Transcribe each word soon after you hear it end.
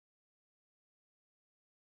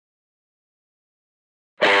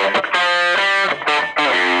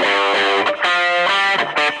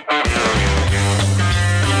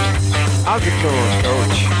going,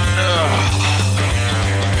 Coach?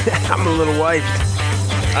 I'm a little wiped.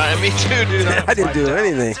 Me too, dude. I didn't do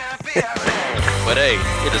anything. But hey,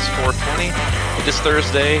 it is 4:20. It is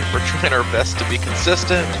Thursday. We're trying our best to be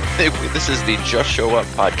consistent. This is the Just Show Up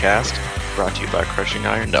podcast, brought to you by Crushing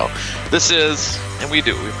Iron. No, this is, and we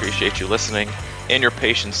appreciate you listening and your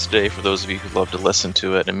patience today for those of you who love to listen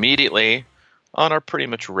to it immediately on our pretty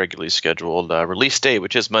much regularly scheduled release date,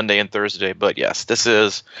 which is Monday and Thursday. But yes, this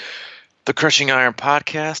is the Crushing Iron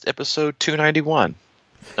podcast, episode 291.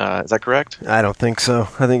 Is that correct? I don't think so.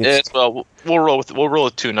 I think it's well, we'll roll with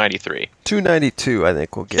 293. 292. I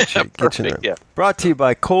think we'll get you. Perfect, get you there. Yeah. Brought to you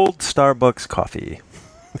by Cold Starbucks Coffee.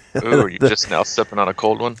 Ooh, you're just now sipping on a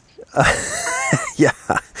cold one? Yeah,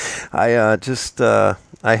 I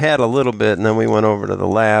had a little bit, and then we went over to the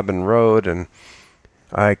lab and rode, and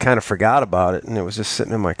I kind of forgot about it, and it was just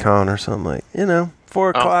sitting in my counter. So I'm like,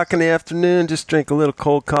 4 o'clock in the afternoon, just drink a little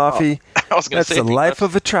cold coffee. That's the life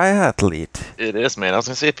of a triathlete. It is, man. I was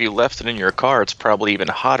going to say, if you left it in your car, it's probably even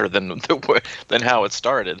hotter than how it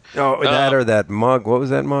started. Oh, that or that mug. What was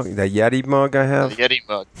that mug? That Yeti mug I have? The Yeti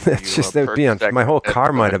mug. That's just, that would be on, my whole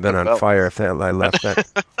car might have been on fire if I left that.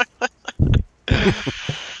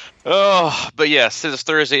 But yes, this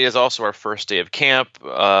Thursday is also our first day of camp,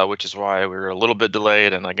 which is why we were a little bit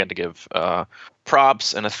delayed, and I got to give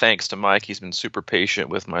props and a thanks to Mike. He's been super patient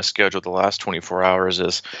with my schedule the last 24 hours,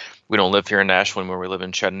 as we don't live here in Nashville anymore. We live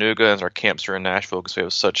in Chattanooga, and our camps are in Nashville because we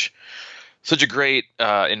have such a great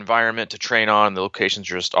environment to train on. The locations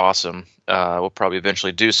are just awesome. We'll probably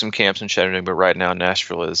eventually do some camps in Chattanooga, but right now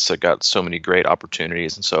Nashville has got so many great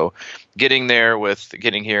opportunities. And so getting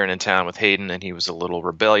here and in town with Hayden, and he was a little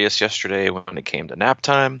rebellious yesterday when it came to nap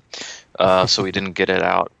time. So we didn't get it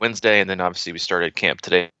out Wednesday. And then obviously we started camp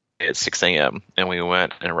today at 6 a.m. and we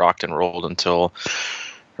went and rocked and rolled until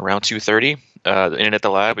around 2:30. In at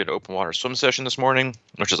the lab, we had an open water swim session this morning,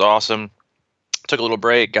 which is awesome. Took a little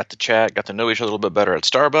break, got to chat, got to know each other a little bit better at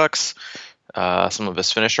Starbucks. Some of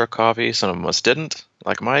us finished our coffee, some of us didn't,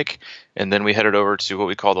 like Mike. And then we headed over to what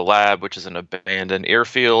we call the lab, which is an abandoned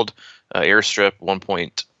airfield, airstrip,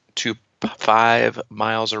 1.25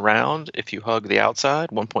 miles around if you hug the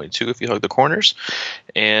outside, 1.2 if you hug the corners,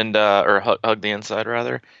 and or hug the inside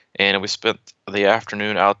rather. And we spent the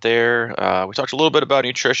afternoon out there. We talked a little bit about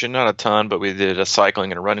nutrition, not a ton, but we did a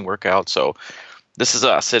cycling and a running workout. So this is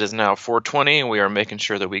us. It is now 4:20, and we are making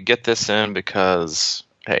sure that we get this in because,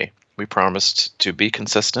 hey, we promised to be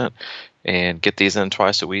consistent and get these in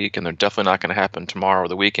twice a week, and they're definitely not going to happen tomorrow or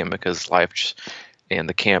the weekend because life and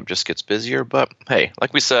the camp just gets busier. But, hey,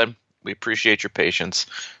 like we said, we appreciate your patience.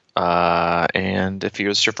 And if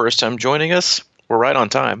it's your first time joining us, we're right on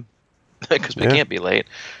time because we can't be late.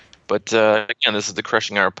 But again, this is the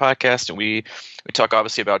Crushing Iron podcast, and we talk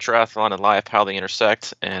obviously about triathlon and life, how they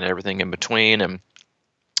intersect, and everything in between, and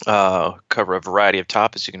cover a variety of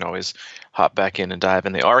topics. You can always hop back in and dive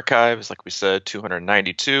in the archives. Like we said,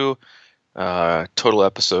 292 total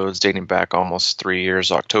episodes dating back almost 3 years,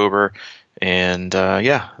 October. And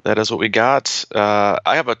that is what we got.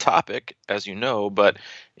 I have a topic, as you know, but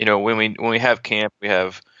when we have camp, we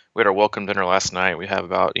had our welcome dinner last night. We have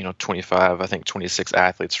about 25, I think 26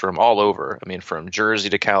 athletes from all over. I mean, from Jersey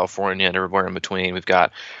to California and everywhere in between. We've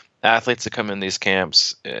got athletes that come in these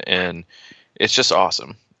camps, and it's just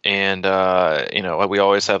awesome. And we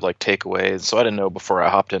always have like takeaways. So I didn't know before I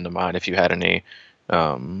hopped into mine if you had any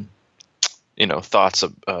thoughts,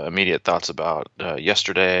 immediate thoughts about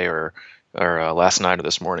yesterday or last night or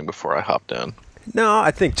this morning before I hopped in. No, I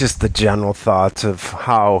think just the general thoughts of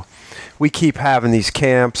how we keep having these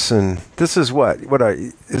camps, and this is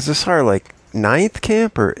is this our like 9th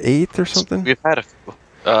camp or 8th or something? We've had a few.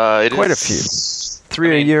 Quite a few.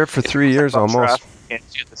 3 a year for 3 years almost.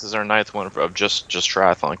 This is our 9th one of just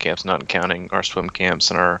triathlon camps, not counting our swim camps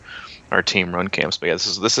and our team run camps. But yeah,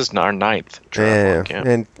 this is our 9th triathlon camp.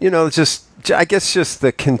 And I guess just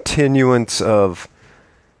the continuance of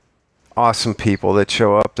awesome people that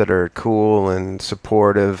show up that are cool and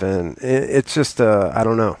supportive, and it's just I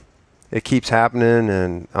don't know, it keeps happening.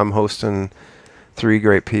 And I'm hosting 3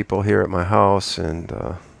 great people here at my house,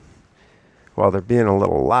 and while they're being a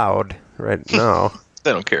little loud right now,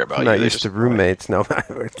 they don't care about I'm you. not used to roommates. No,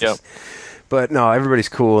 yep. But no, everybody's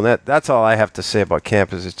cool, and that's all I have to say about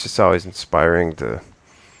camp. Is it's just always inspiring to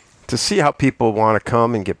see how people want to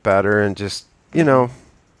come and get better, and just don't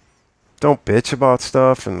bitch about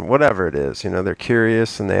stuff and whatever it is. They're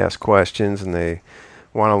curious and they ask questions and they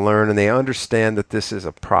want to learn, and they understand that this is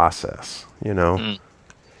a process,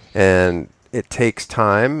 and it takes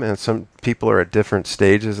time, and some people are at different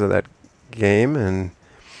stages of that game, and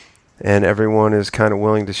everyone is kind of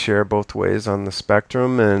willing to share both ways on the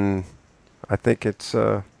spectrum. And I think it's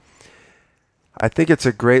a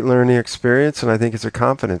great learning experience, and I think it's a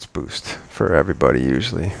confidence boost for everybody.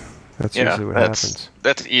 Usually, that's usually what happens.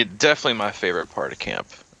 That's definitely my favorite part of camp.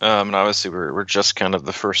 And obviously, we're just kind of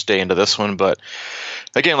the first day into this one, but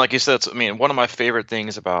again, like you said, I mean, one of my favorite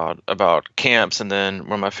things about camps, and then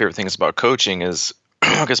one of my favorite things about coaching is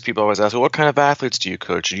because people always ask, well, what kind of athletes do you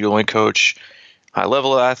coach? Do you only coach high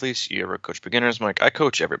level athletes? Do you ever coach beginners? I'm like, I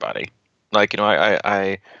coach everybody. Like,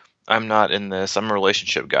 I'm not in this. I'm a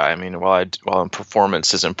relationship guy. I mean, while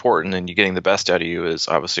performance is important and you getting the best out of you is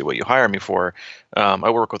obviously what you hire me for, I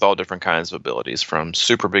work with all different kinds of abilities, from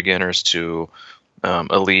super beginners to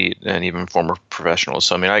elite and even former professionals.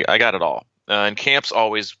 So I mean, I got it all. And camps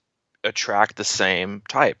always attract the same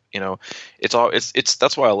type. It's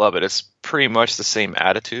that's why I love it. It's pretty much the same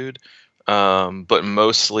attitude, but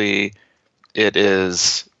mostly it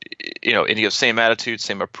is. And you have same attitude,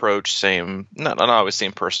 same approach, same not always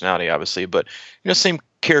same personality, obviously, but same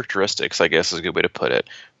characteristics, I guess is a good way to put it,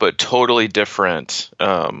 but totally different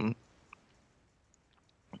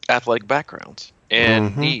athletic backgrounds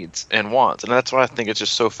and needs and wants, and that's why I think it's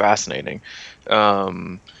just so fascinating.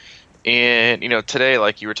 And today,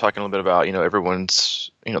 like you were talking a little bit about, everyone's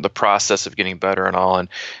the process of getting better and all, and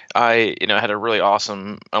I had a really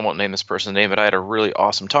awesome, I won't name this person's name, but I had a really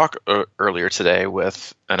awesome talk earlier today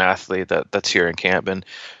with an athlete that's here in camp, and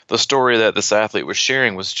the story that this athlete was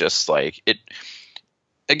sharing was just like it.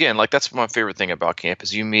 Again, like that's my favorite thing about camp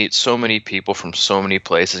is you meet so many people from so many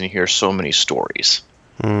places and you hear so many stories.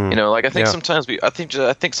 Like I think sometimes I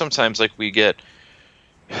think sometimes like we get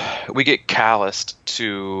calloused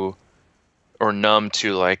to or numb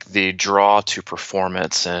to like the draw to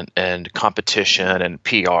performance and competition and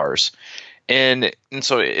PRs. And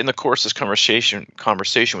so in the course of this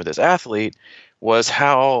conversation with this athlete was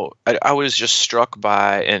how I was just struck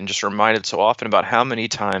by and just reminded so often about how many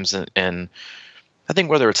times in I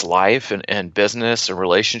think whether it's life and business or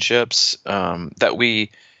relationships, that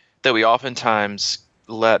we oftentimes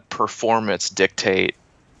let performance dictate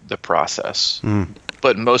the process.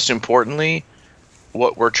 But most importantly,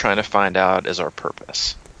 what we're trying to find out is our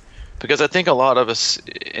purpose. Because I think a lot of us,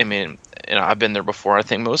 I mean, I've been there before. I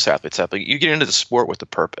think most athletes have. Like, you get into the sport with the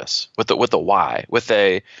purpose, with the why, with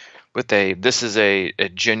this is a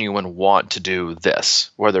genuine want to do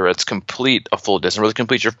this. Whether it's complete a full distance, whether it's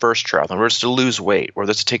complete your first triathlon, whether it's to lose weight,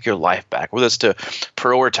 whether it's to take your life back, whether it's to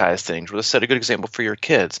prioritize things, whether it's to set a good example for your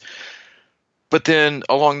kids. But then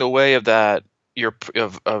along the way of that,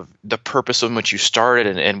 of the purpose of which you started,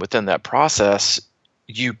 and within that process,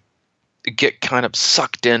 you get kind of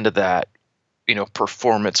sucked into that,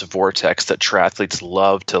 performance vortex that triathletes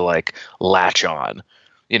love to like latch on.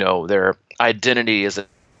 Their identity is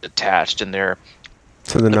attached, and their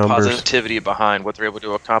the numbers, positivity behind what they're able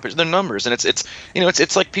to accomplish, their numbers, and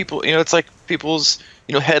it's like people, it's like people's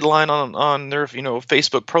headline on their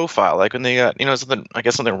Facebook profile, like when they got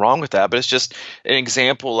something wrong with that, but it's just an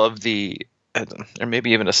example of or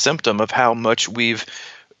maybe even a symptom of how much we've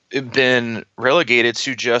been relegated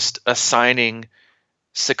to just assigning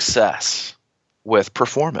success with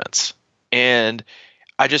performance. And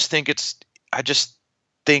I just think it's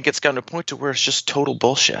gotten to a point to where it's just total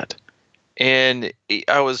bullshit. And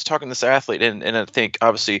I was talking to this athlete, and I think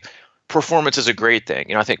obviously performance is a great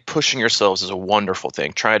thing. I think pushing yourselves is a wonderful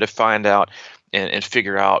thing. Trying to find out and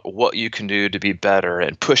figure out what you can do to be better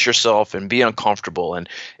and push yourself and be uncomfortable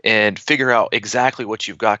and figure out exactly what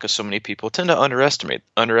you've got, because so many people tend to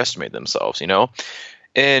underestimate themselves,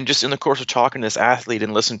 And just in the course of talking to this athlete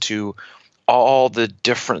and listen to all the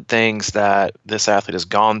different things that this athlete has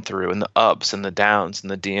gone through, and the ups and the downs and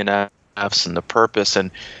the DNFs and the purpose,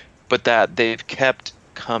 but that they've kept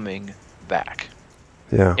coming back.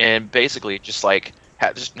 Yeah. And basically just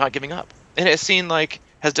not giving up. And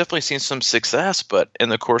has definitely seen some success, but in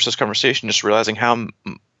the course of this conversation, just realizing how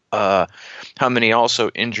many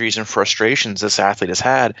also injuries and frustrations this athlete has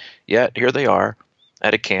had, yet here they are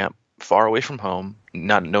at a camp far away from home,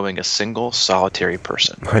 not knowing a single solitary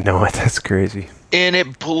person. I know it. That's crazy. And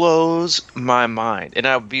it blows my mind. And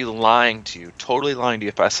I would be totally lying to you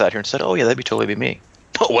if I sat here and said, oh yeah, that'd be totally be me.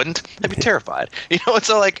 No, it wouldn't. I'd be terrified. And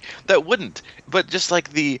so that wouldn't. But just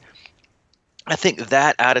I think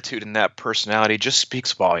that attitude and that personality just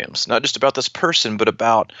speaks volumes, not just about this person, but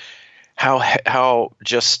about how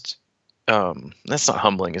just that's not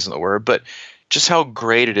humbling, isn't the word, but just how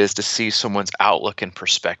great it is to see someone's outlook and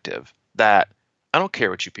perspective. That I don't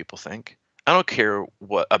care what you people think. I don't care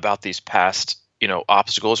what about these past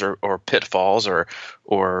obstacles or pitfalls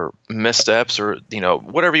or missteps or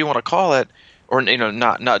whatever you want to call it, or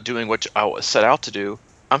not doing what I set out to do.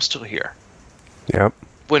 I'm still here. Yep.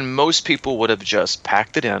 When most people would have just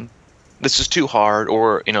packed it in, this is too hard,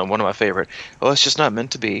 or one of my favorite, oh, it's just not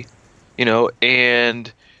meant to be,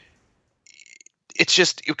 and it's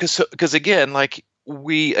just because again, like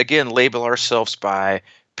we again label ourselves by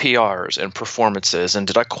PRs and performances, and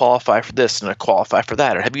did I qualify for this and I qualify for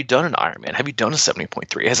that, or have you done an Ironman, have you done a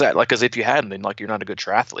 70.3, has that, like, as if you hadn't, then like you're not a good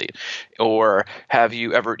triathlete, or have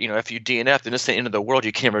you ever, if you DNF, then it's the end of the world,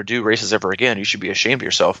 you can't ever do races ever again, you should be ashamed of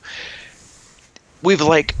yourself. We've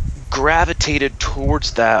like gravitated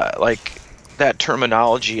towards that, like that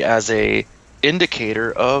terminology as a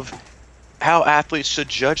indicator of how athletes should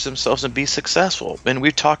judge themselves and be successful. And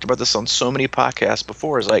we've talked about this on so many podcasts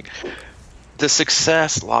before, is like the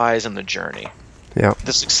success lies in the journey. Yeah.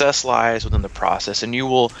 The success lies within the process, and you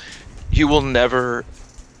will never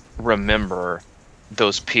remember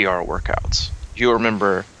those PR workouts. You'll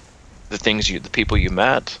remember the people you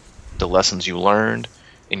met, the lessons you learned,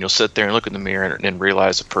 and you'll sit there and look in the mirror and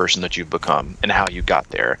realize the person that you've become and how you got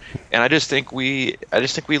there. And I just think we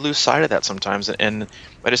lose sight of that sometimes. And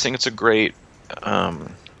I just think it's a great,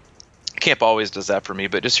 Camp always does that for me,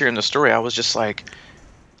 but just hearing the story, I was just like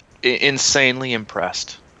insanely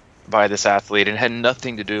impressed by this athlete, and it had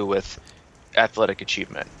nothing to do with athletic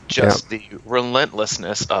achievement, just the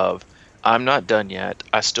relentlessness of, I'm not done yet.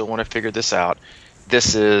 I still want to figure this out.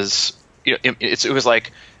 This is, it was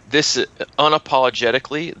like, this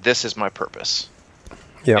unapologetically, this is my purpose.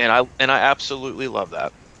 Yeah. And I absolutely love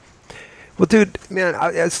that. Well, dude, man,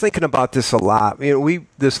 I was thinking about this a lot.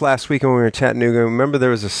 This last week when we were in Chattanooga, remember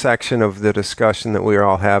there was a section of the discussion that we were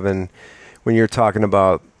all having when you were talking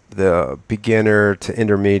about the beginner to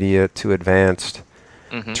intermediate to advanced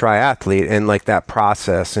triathlete, and like that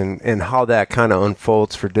process and how that kind of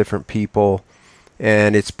unfolds for different people.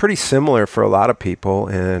 And it's pretty similar for a lot of people.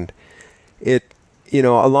 And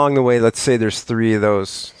along the way, let's say there's 3 of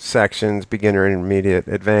those sections, beginner, intermediate,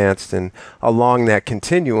 advanced, and along that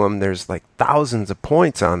continuum, there's like thousands of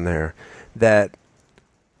points on there that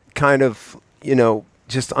kind of,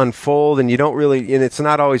 just unfold, and you don't really, and it's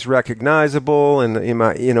not always recognizable, and you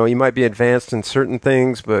might be advanced in certain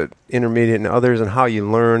things, but intermediate in others, and how you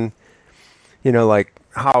learn, like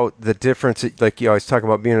how the difference, like you always talk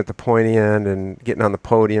about being at the pointy end and getting on the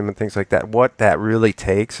podium and things like that, what that really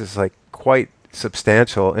takes is like quite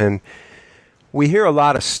substantial. And we hear a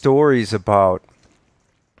lot of stories about,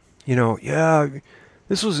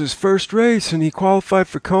 this was his first race and he qualified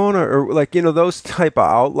for Kona, or like, those type of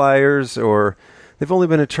outliers, or they've only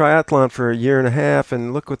been a triathlon for a year and a half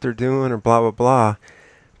and look what they're doing, or blah, blah, blah.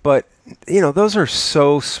 But, those are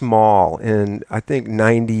so small. And I think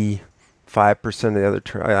 95% of the other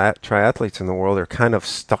triathletes in the world are kind of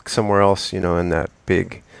stuck somewhere else, in that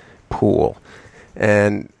big pool.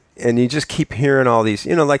 And you just keep hearing all these,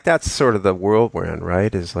 like that's sort of the world we're in,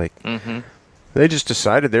 right? Is like, they just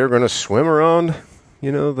decided they were going to swim around,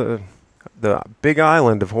 the big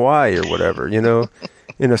island of Hawaii or whatever, in a,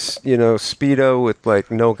 Speedo with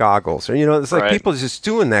like no goggles, or, it's like people just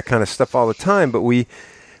doing that kind of stuff all the time, but we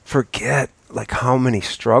forget like how many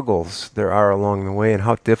struggles there are along the way and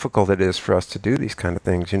how difficult it is for us to do these kind of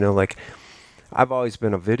things, like I've always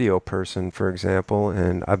been a video person, for example,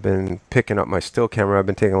 and I've been picking up my still camera. I've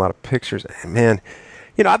been taking a lot of pictures. And man,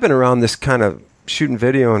 I've been around this kind of shooting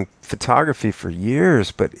video and photography for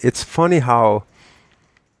years, but it's funny how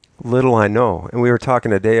little I know. And we were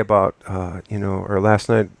talking today about, or last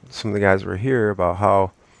night, some of the guys were here, about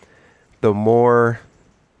how the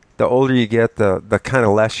older you get, the kind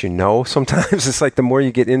of less you know. Sometimes it's like the more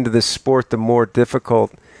you get into this sport, the more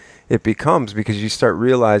difficult it becomes, because you start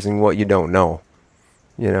realizing what you don't know.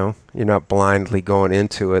 You're not blindly going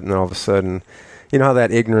into it, and all of a sudden, how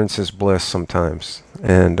that ignorance is bliss sometimes.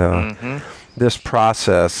 And this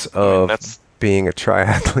process of being a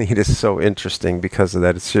triathlete is so interesting because of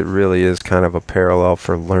that. It really is kind of a parallel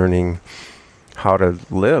for learning how to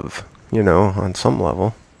live, on some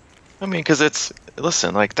level. I mean, because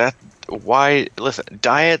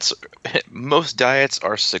diets, most diets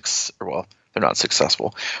are they're not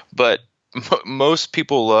successful, but most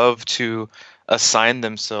people love to assign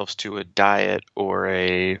themselves to a diet or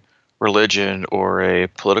a religion or a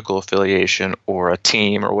political affiliation or a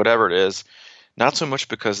team or whatever it is, not so much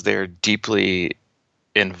because they're deeply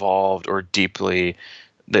involved or they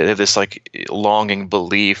have this like longing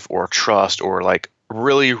belief or trust or like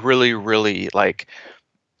really, really, really like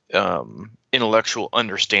intellectual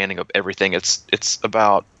understanding of everything. It's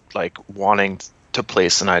about like wanting to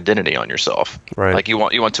place an identity on yourself. Right. Like you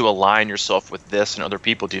want to align yourself with this and other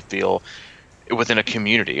people to feel within a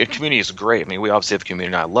community. A community is great. I mean, we obviously have a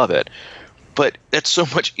community and I love it, but it's so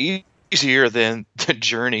much easier than the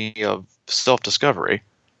journey of self-discovery.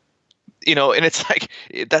 And it's like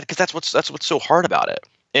that, because that's what's so hard about it.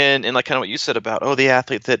 And like kind of what you said about, the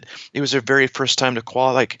athlete that it was their very first time to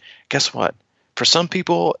qualify. Like, guess what? For some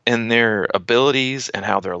people and their abilities and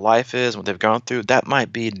how their life is, what they've gone through, that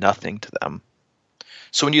might be nothing to them.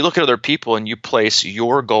 So when you look at other people and you place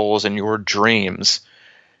your goals and your dreams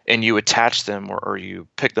and you attach them or you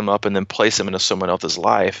pick them up and then place them into someone else's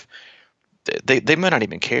life, they might not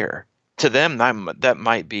even care. To them, that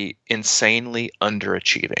might be insanely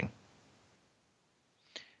underachieving.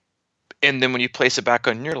 And then when you place it back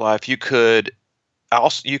on your life, you could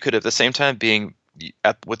at the same time being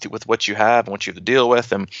with what you have and what you have to deal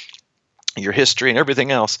with and your history and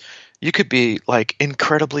everything else, you could be like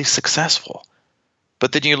incredibly successful.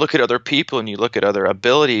 But then you look at other people and you look at other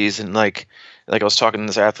abilities and like I was talking to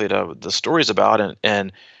this athlete the stories about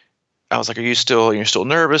and I was like, you're still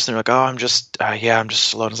nervous? And they're like, oh, I'm just slow.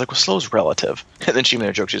 And I was like, well, slow's relative. And then she made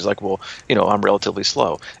a joke. She's like, well, I'm relatively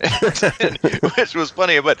slow, which was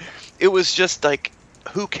funny. But it was just like,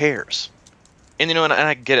 who cares? And, and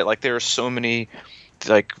I get it. Like, there are so many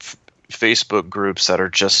like Facebook groups that are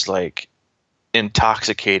just like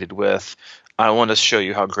intoxicated with, I want to show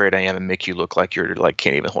you how great I am and make you look like you're like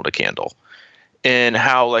can't even hold a candle. And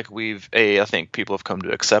how like I think people have come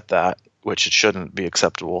to accept that, which it shouldn't be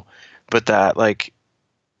acceptable. But that, like,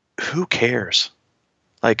 who cares?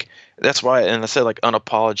 Like, that's why, and I said, like,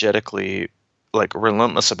 unapologetically, like,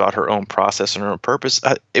 relentless about her own process and her own purpose.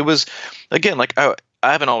 It was, again, like, I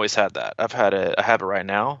haven't always had that. I have it right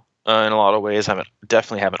now. In a lot of ways,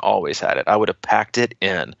 definitely haven't always had it. I would have packed it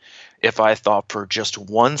in if I thought for just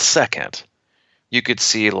 1 second you could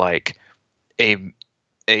see, like, a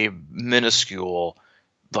minuscule,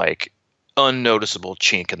 like, unnoticeable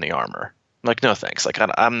chink in the armor. Like, no thanks. Like,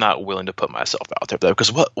 I'm not willing to put myself out there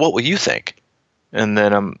because what will you think? And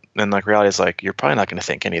then like reality is like, you're probably not going to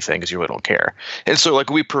think anything because you really don't care. And so like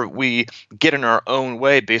we get in our own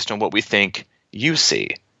way based on what we think you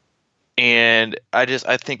see. And I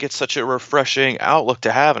think it's such a refreshing outlook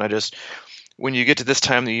to have. And when you get to this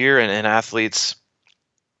time of the year and athletes,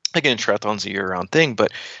 again, triathlon's a year-round thing,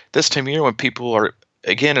 but this time of year when people are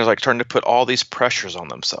like trying to put all these pressures on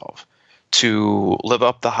themselves to live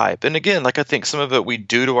up the hype. And again, like I think some of it we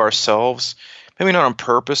do to ourselves, maybe not on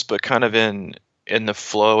purpose, but kind of in the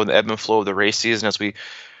flow and the ebb and flow of the race season as we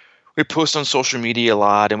post on social media a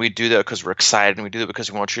lot and we do that because we're excited and we do that because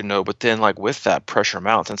we want you to know. But then like with that pressure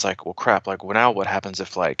mounts, it's like, well, crap, like now what happens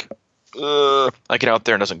if like I get out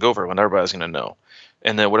there and it doesn't go very well, everybody's going to know.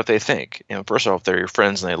 And then what if they think, first of all, if they're your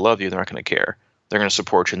friends and they love you, they're not going to care. They're going to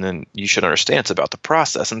support you. And then you should understand it's about the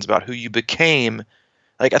process and it's about who you became.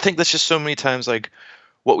 Like, I think that's just so many times, like,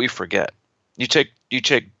 what we forget. You take,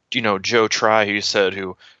 Joe Try,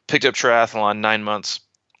 who picked up triathlon 9 months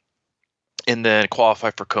and then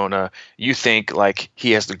qualified for Kona. You think, like,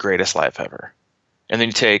 he has the greatest life ever. And then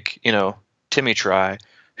you take, Timmy Try,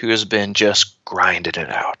 who has been just grinding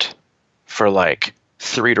it out for, like,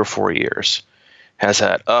 3 to 4 years. Has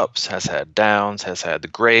had ups, has had downs, has had the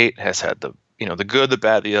great, has had the, the good, the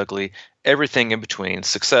bad, the ugly. Everything in between,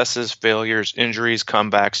 successes, failures, injuries,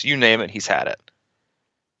 comebacks, you name it, he's had it.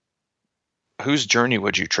 Whose journey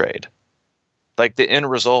would you trade? Like the end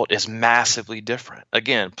result is massively different.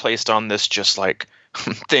 Again, placed on this just like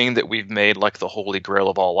thing that we've made like the holy grail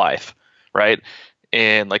of all life, right?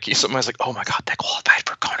 And like somebody's like, oh my God, they qualified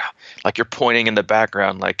for Kona. Like you're pointing in the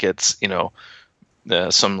background like it's,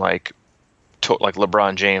 some like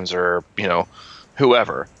LeBron James or,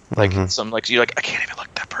 whoever. Like some like you're like, I can't even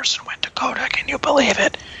look, that person went to Kona, can you believe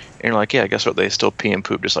it? And you're like, yeah, guess what? They still pee and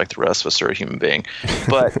poop just like the rest of us are a human being.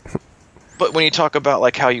 But but when you talk about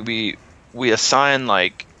like how we assign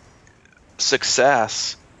like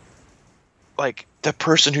success, like the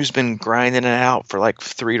person who's been grinding it out for like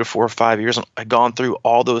 3 to 4 or 5 years and gone through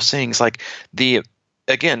all those things, like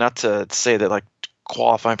again, not to say that like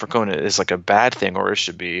qualifying for Kona is like a bad thing or it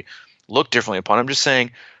should be looked differently upon. I'm just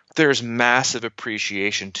saying there's massive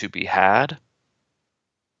appreciation to be had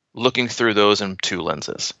looking through those in two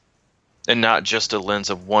lenses and not just a lens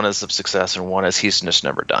of one is of success and one is he's just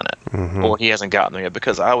never done it or he hasn't gotten there yet,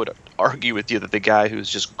 because I would argue with you that the guy who's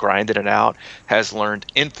just grinded it out has learned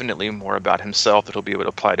infinitely more about himself that he'll be able to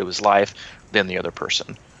apply to his life than the other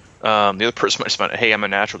person. The other person might just find, hey, I'm a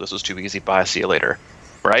natural, this was too easy, bye, see you later.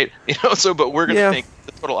 Right? But we're going to think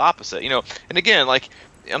the total opposite, and again, like,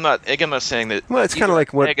 I'm not saying that. Well, it's kind of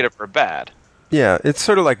like negative or bad. Yeah, it's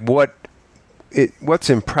sort of like what's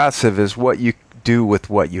impressive is what you do with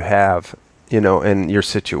what you have, and your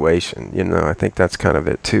situation. I think that's kind of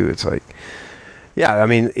it too. It's like, yeah, I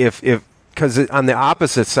mean, because on the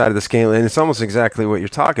opposite side of the scale, and it's almost exactly what you're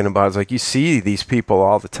talking about. It's like you see these people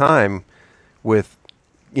all the time with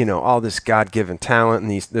all this God-given talent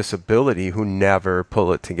and this ability who never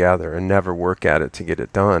pull it together and never work at it to get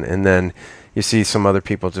it done. And then you see some other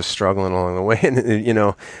people just struggling along the way.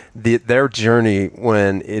 And, their journey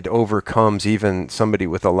when it overcomes even somebody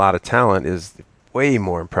with a lot of talent is way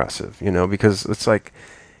more impressive, because it's like,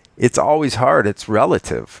 it's always hard. It's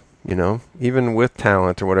relative, even with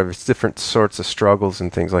talent or whatever. It's different sorts of struggles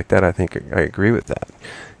and things like that. I think I agree with that.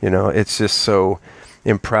 It's just so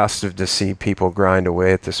impressive to see people grind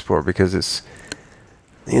away at this sport, because it's,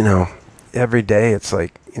 every day it's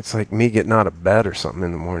like me getting out of bed or something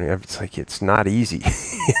in the morning. It's like, it's not easy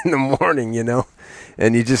in the morning,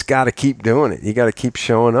 and you just got to keep doing it. You got to keep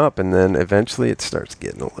showing up, and then eventually it starts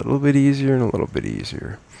getting a little bit easier and a little bit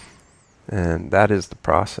easier. And that is the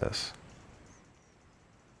process.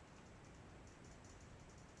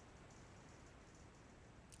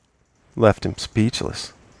 Left him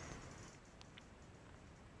speechless.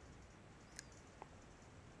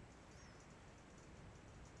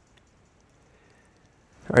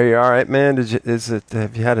 Are you all right, man?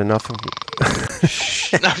 Have you had enough of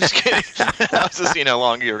it? No, I'm just kidding. I was just seeing how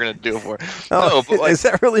long you were going to do it for. Oh, no, but is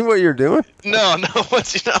that really what you're doing? No. I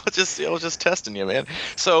was just testing you, man.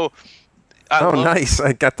 So. Nice.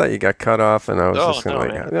 I thought you got cut off, and I was just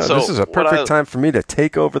going to this is a perfect time for me to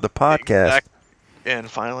take over the podcast. Exactly. And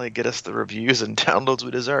finally get us the reviews and downloads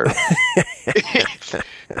we deserve.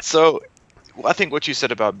 So I think what you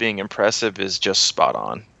said about being impressive is just spot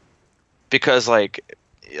on. Because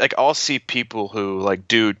I'll see people who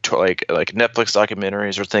do Netflix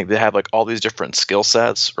documentaries or think they have all these different skill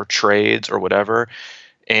sets or trades or whatever,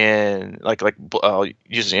 and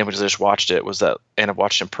using images I just watched it was that, and I've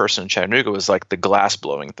watched in person in Chattanooga, was the glass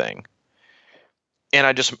blowing thing,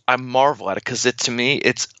 and I marvel at it because to me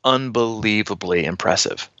it's unbelievably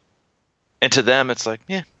impressive, and to them it's I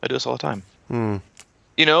do this all the time. And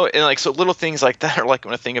so little things like that are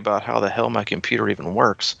when I think about how the hell my computer even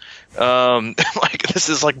works. This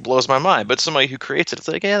is blows my mind. But somebody who creates it, it's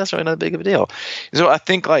that's really not that big of a deal. So I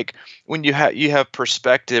think when you have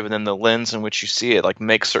perspective, and then the lens in which you see it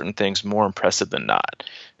makes certain things more impressive than not.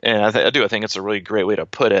 And I think it's a really great way to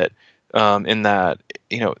put it. In that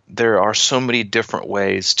there are so many different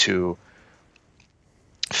ways to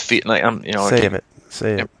feel.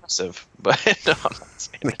 Say impressive, but no, I'm not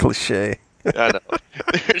saying the cliche. I know.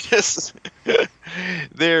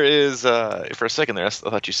 There is for a second there I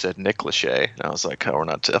thought you said Nick Lachey, and I was like, we're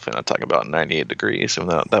definitely not talking about 98 degrees, and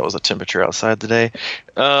that was the temperature outside today.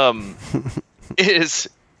 I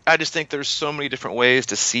just think there's so many different ways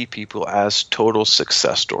to see people as total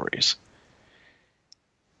success stories,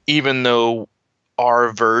 even though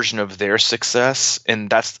our version of their success,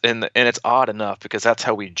 and it's odd enough because that's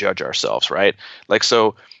how we judge ourselves, right?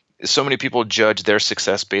 So many people judge their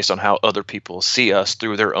success based on how other people see us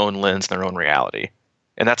through their own lens and their own reality.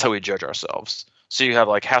 And that's how we judge ourselves. So you have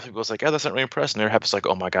half the people that's not really impressed. And the other half is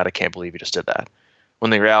oh my God, I can't believe you just did that.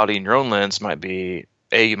 When the reality in your own lens might be,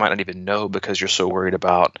 you might not even know because you're so worried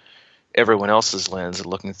about everyone else's lens and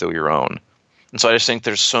looking through your own. And so I just think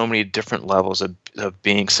there's so many different levels of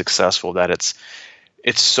being successful that it's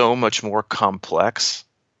so much more complex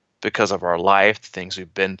because of our life, the things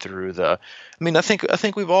we've been through. I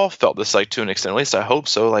think we've all felt this to an extent. At least I hope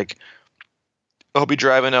so. I'll be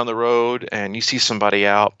driving down the road and you see somebody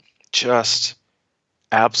out just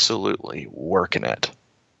absolutely working it.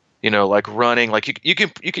 Running. You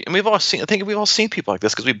can. And we've all seen. I think we've all seen people like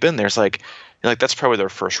this because we've been there. It's that's probably their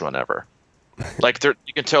first run ever. You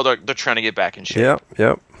can tell they're trying to get back in shape.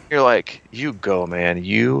 Yep. You're you go, man,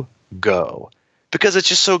 you go. Because it's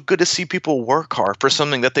just so good to see people work hard for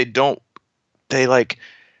something that it's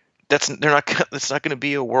not going to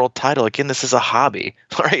be a world title. Again, this is a hobby,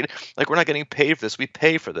 right? We're not getting paid for this. We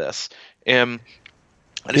pay for this. And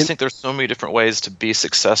I just think there's so many different ways to be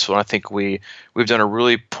successful. And I think we've done a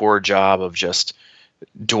really poor job of just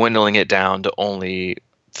dwindling it down to only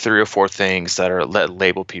 3 or 4 things that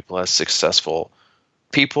label people as successful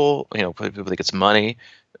people, people think it's money,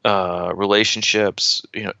 relationships,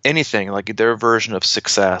 anything, their version of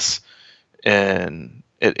success, and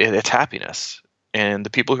it's happiness. And the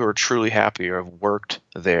people who are truly happy have worked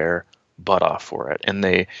their butt off for it, and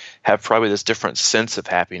they have probably this different sense of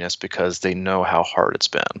happiness because they know how hard it's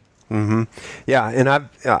been. Mm-hmm. Yeah, and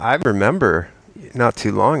I remember not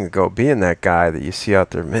too long ago being that guy that you see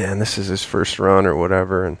out there, man, this is his first run or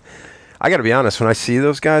whatever, and I got to be honest, when I see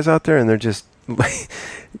those guys out there and they're just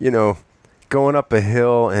going up a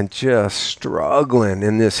hill and just struggling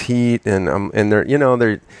in this heat, and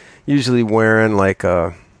they're usually wearing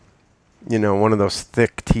one of those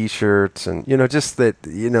thick T-shirts, and just that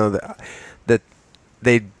that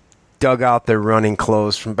they dug out their running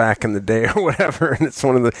clothes from back in the day or whatever. And it's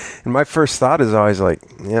and my first thought is always like,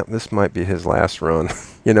 yeah, this might be his last run,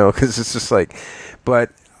 because it's just like,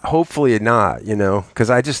 but hopefully not, because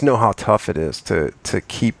I just know how tough it is to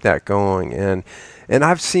keep that going. And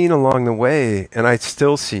I've seen along the way, and I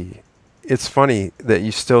still see, it's funny that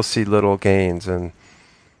you still see little gains, and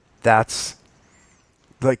that's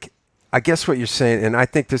like, I guess what you're saying, and I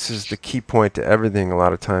think this is the key point to everything a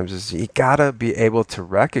lot of times, is you gotta be able to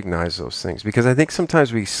recognize those things, because I think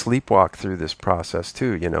sometimes we sleepwalk through this process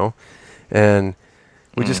too, and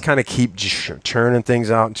we just kind of keep churning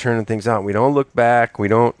things out and churning things out. We don't look back. We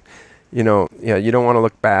don't, you don't want to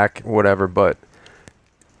look back, whatever, but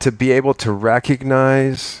to be able to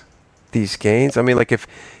recognize these gains. I mean, like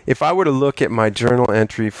if I were to look at my journal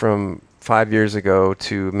entry from 5 years ago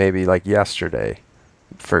to maybe like yesterday,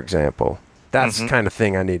 for example, that's the kind of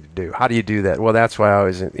thing I need to do. How do you do that? Well, that's why I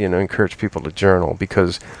always, encourage people to journal,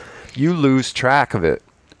 because you lose track of it.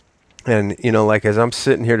 And, like as I'm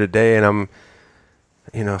sitting here today and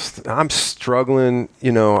I'm struggling,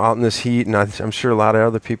 out in this heat, and I'm sure a lot of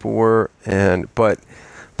other people were. But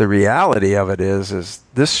the reality of it is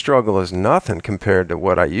this struggle is nothing compared to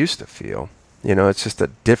what I used to feel. It's just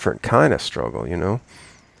a different kind of struggle,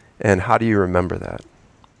 And how do you remember that?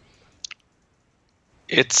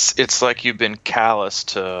 It's like you've been callous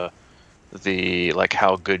to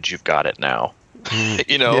how good you've got it now.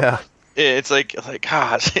 Yeah. It's like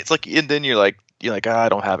gosh, it's like, and then you're like, I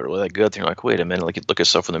don't have it really that good. And you're like, wait a minute, like you look at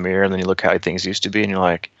yourself in the mirror, and then you look how things used to be, and you're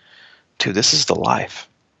like, dude, this is the life.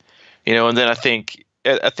 And then I think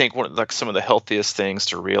one of some of the healthiest things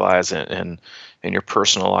to realize in your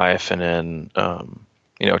personal life and in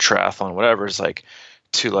triathlon, whatever, is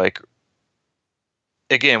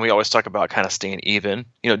again, we always talk about kind of staying even.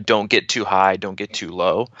 Don't get too high, don't get too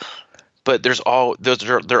low. But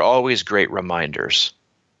they're always great reminders.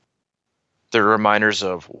 They're reminders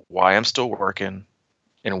of why I'm still working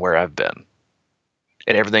and where I've been,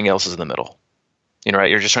 and everything else is in the middle.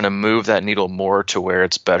 Right? You're just trying to move that needle more to where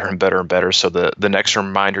it's better and better and better. So the next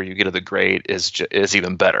reminder you get of the great is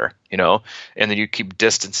even better. And then you keep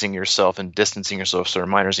distancing yourself. So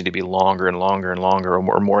reminders need to be longer and longer and longer,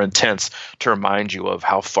 or more intense, to remind you of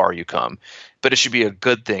how far you come. But it should be a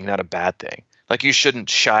good thing, not a bad thing. Like, you shouldn't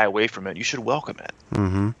shy away from it. You should welcome it.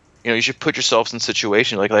 Mm-hmm. You should put yourselves in a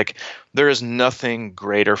situation like there is nothing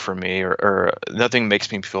greater for me, or nothing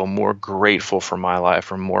makes me feel more grateful for my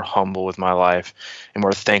life, or more humble with my life, and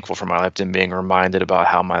more thankful for my life, than being reminded about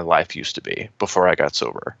how my life used to be before I got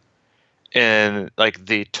sober. And like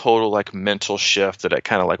the total mental shift that it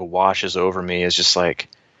kind of washes over me is just like,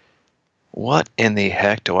 what in the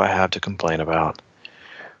heck do I have to complain about?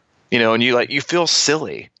 And you feel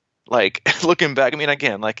silly. Looking back, I mean,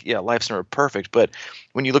 again, life's never perfect, but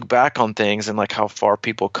when you look back on things and how far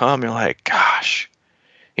people come, you're like, gosh,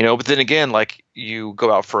 but then again, you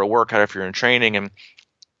go out for a workout if you're in training, and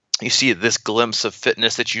you see this glimpse of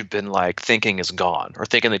fitness that you've been thinking is gone, or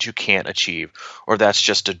thinking that you can't achieve, or that's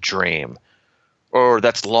just a dream, or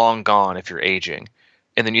that's long gone if you're aging.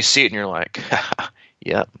 And then you see it and you're like,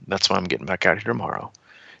 yeah, that's why I'm getting back out here tomorrow.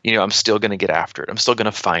 I'm still going to get after it. I'm still going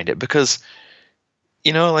to find it, because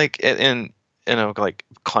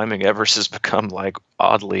climbing Everest has become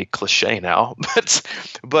oddly cliche now,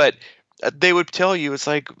 but they would tell you it's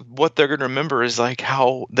what they're going to remember is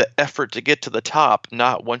how the effort to get to the top,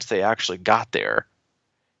 not once they actually got there.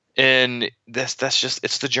 And that's just,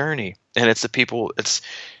 it's the journey, and it's the people.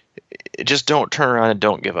 Just don't turn around and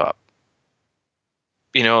don't give up.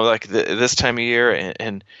 This time of year,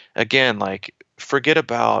 and again, forget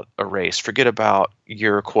about a race, forget about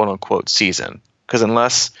your quote unquote season. Because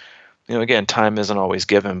unless, again, time isn't always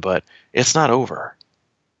given, but it's not over.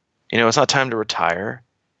 It's not time to retire.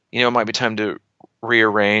 It might be time to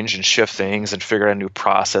rearrange and shift things and figure out a new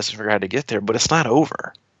process and figure out how to get there, but it's not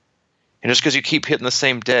over. And just because you keep hitting the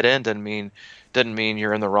same dead end doesn't mean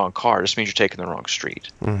you're in the wrong car. It just means you're taking the wrong street.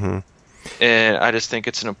 Mm-hmm. And I just think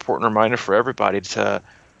it's an important reminder for everybody to,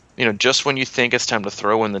 just when you think it's time to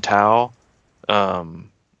throw in the towel,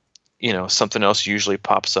 something else usually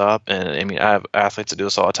pops up. And I mean, I have athletes that do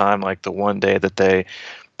this all the time. The one day that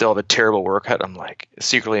they'll have a terrible workout, I'm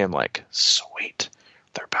secretly, sweet,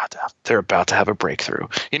 they're about to have a breakthrough.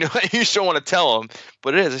 You just don't want to tell them,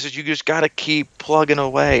 but it is. It's just, you just got to keep plugging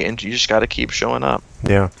away, and you just got to keep showing up.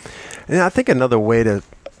 Yeah. And I think another way to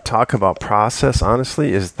talk about process,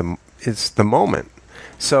 honestly, is the moment.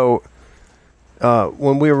 So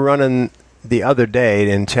when we were running the other day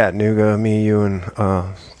in Chattanooga, me, you,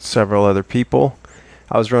 and several other people,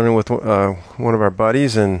 I was running with one of our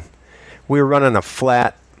buddies, and we were running a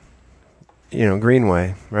flat,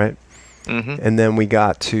 greenway, right? And then we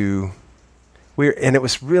got to and it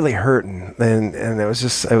was really hurting, and it was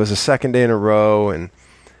the second day in a row, and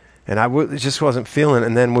just wasn't feeling it.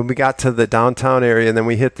 And then when we got to the downtown area, and then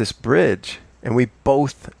we hit this bridge, and we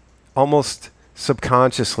both almost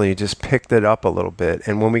subconsciously just picked it up a little bit.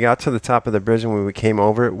 And when we got to the top of the bridge and when we came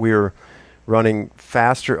over it, we were running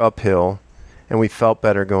faster uphill, and we felt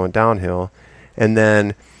better going downhill. And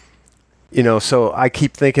then, so I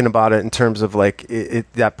keep thinking about it in terms of like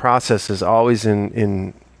that process is always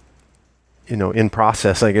in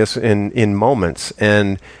process, I guess, in moments.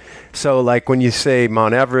 And so like when you say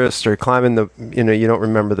Mount Everest or climbing you don't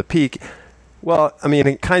remember the peak. Well, I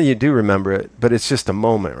mean, kind of you do remember it, but it's just a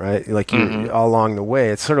moment, right? Like you all along the way.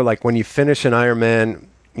 It's sort of like when you finish an Ironman,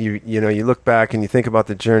 you look back and you think about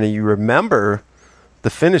the journey, you remember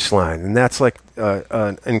the finish line, and that's like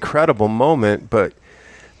an incredible moment. But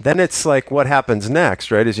then it's like what happens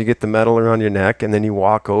next, right? Is you get the medal around your neck, and then you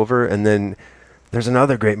walk over, and then there's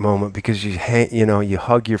another great moment because you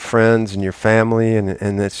hug your friends and your family, and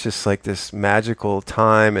it's just like this magical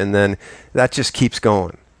time, and then that just keeps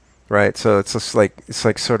going. Right, so it's just like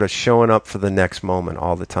sort of showing up for the next moment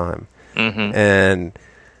all the time, and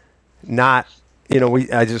not,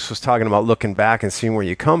 I just was talking about looking back and seeing where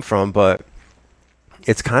you come from, but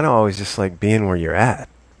it's kind of always just like being where you're at,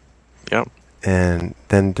 and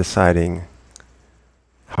then deciding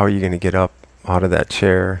how are you going to get up out of that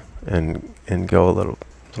chair and go a little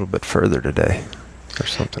bit further today, or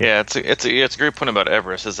something. Yeah, it's a great point about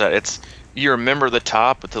Everest is that you remember the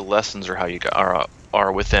top, but the lessons are how you are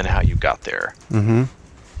within how you got there. And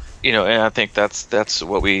I think that's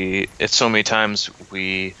what it's so many times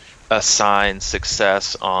we assign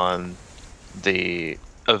success on the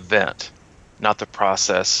event, not the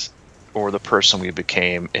process or the person we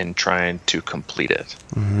became in trying to complete it.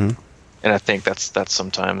 And I think that's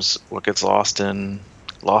sometimes what gets lost in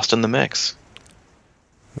the mix.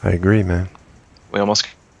 I agree, man. We almost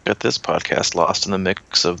got this podcast lost in the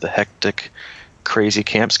mix of the hectic, crazy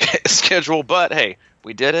camp schedule, but hey,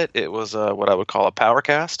 we did it. It was what I would call a power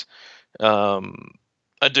cast. I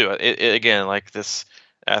do it again. Like, this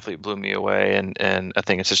athlete blew me away, and I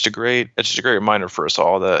think it's just a great reminder for us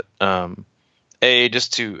all that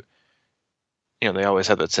just to, they always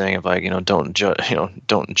have that saying of like, don't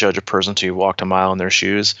judge a person until you walked a mile in their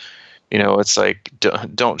shoes. It's like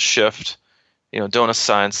don't shift. Don't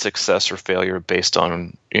assign success or failure based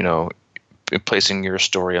on placing your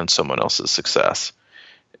story on someone else's success.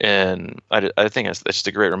 And I think it's just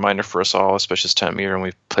a great reminder for us all, especially this time of year, and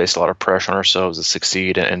we've placed a lot of pressure on ourselves to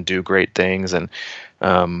succeed and do great things. And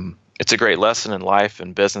it's a great lesson in life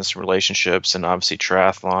and business and relationships, and obviously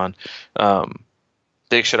triathlon.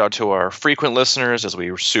 Big shout out to our frequent listeners, as we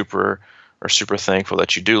are super thankful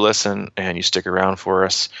that you do listen and you stick around for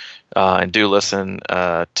us, and do listen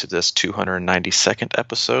to this 292nd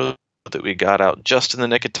episode that we got out just in the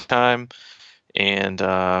nick of time. And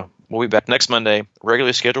we'll be back next Monday,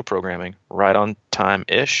 regularly scheduled programming, right on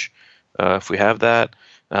time-ish, if we have that.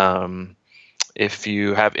 If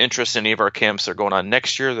you have interest in any of our camps that are going on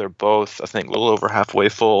next year, they're both, I think, a little over halfway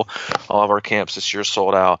full. All of our camps this year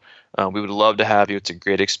sold out. We would love to have you. It's a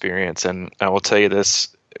great experience. And I will tell you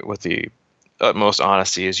this with the utmost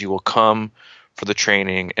honesty, is you will come for the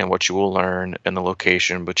training and what you will learn and the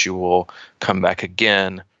location, but you will come back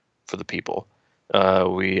again for the people.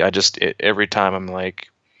 Every time I'm like,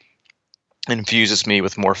 it infuses me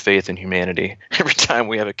with more faith in humanity every time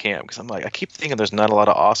we have a camp, because I'm like, I keep thinking there's not a lot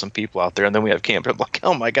of awesome people out there, and then we have camp, and I'm like,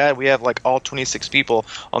 oh my God, we have like all 26 people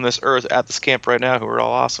on this earth at this camp right now who are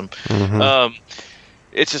all awesome.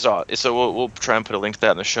 It's just odd. So we'll try and put a link to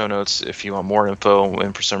that in the show notes if you want more info,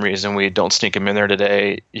 and for some reason we don't sneak them in there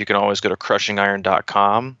today, you can always go to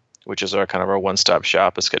crushingiron.com, which is our one-stop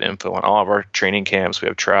shop. It's got info on all of our training camps. We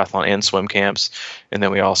have triathlon and swim camps, and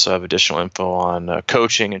then we also have additional info on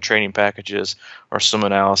coaching and training packages, our swim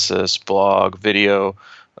analysis, blog, video,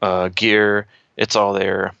 gear. It's all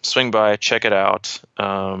there. Swing by, check it out.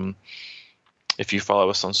 If you follow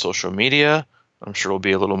us on social media, I'm sure we'll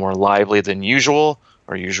be a little more lively than usual.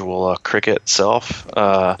 Our usual cricket self.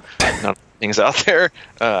 Not things out there,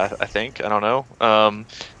 I think. I don't know.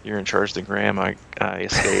 You're in charge of the gram. I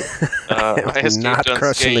escaped. I escaped not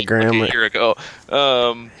crushing the gram like a year ago.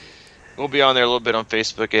 We'll be on there a little bit on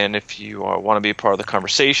Facebook, and if you want to be a part of the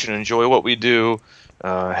conversation, enjoy what we do,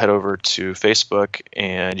 head over to Facebook,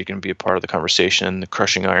 and you can be a part of the conversation. The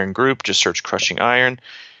Crushing Iron group, just search Crushing Iron.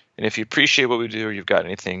 And if you appreciate what we do, or you've got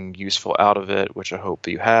anything useful out of it, which I hope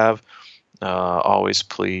that you have, always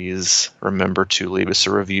please remember to leave us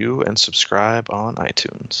a review and subscribe on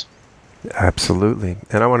iTunes. Absolutely.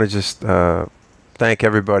 And I want to just thank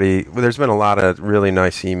everybody. Well, there's been a lot of really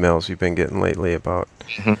nice emails we've been getting lately about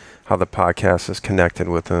how the podcast has connected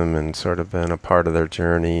with them and sort of been a part of their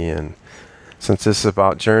journey. And since this is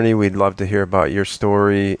about journey, we'd love to hear about your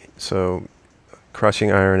story. So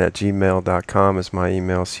crushingiron@gmail.com is my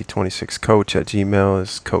email. C26coach@gmail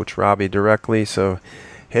is Coach Robbie directly. So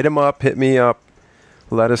hit him up, hit me up.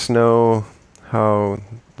 Let us know how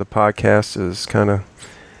the podcast is kind of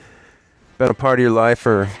been a part of your life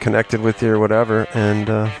or connected with you or whatever, and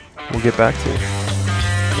we'll get back to you.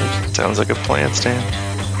 Sounds like a plan, Stan.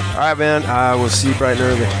 All right, man. We'll see you bright and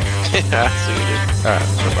early. Yeah, see you, dude. All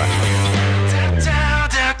right. Bye-bye.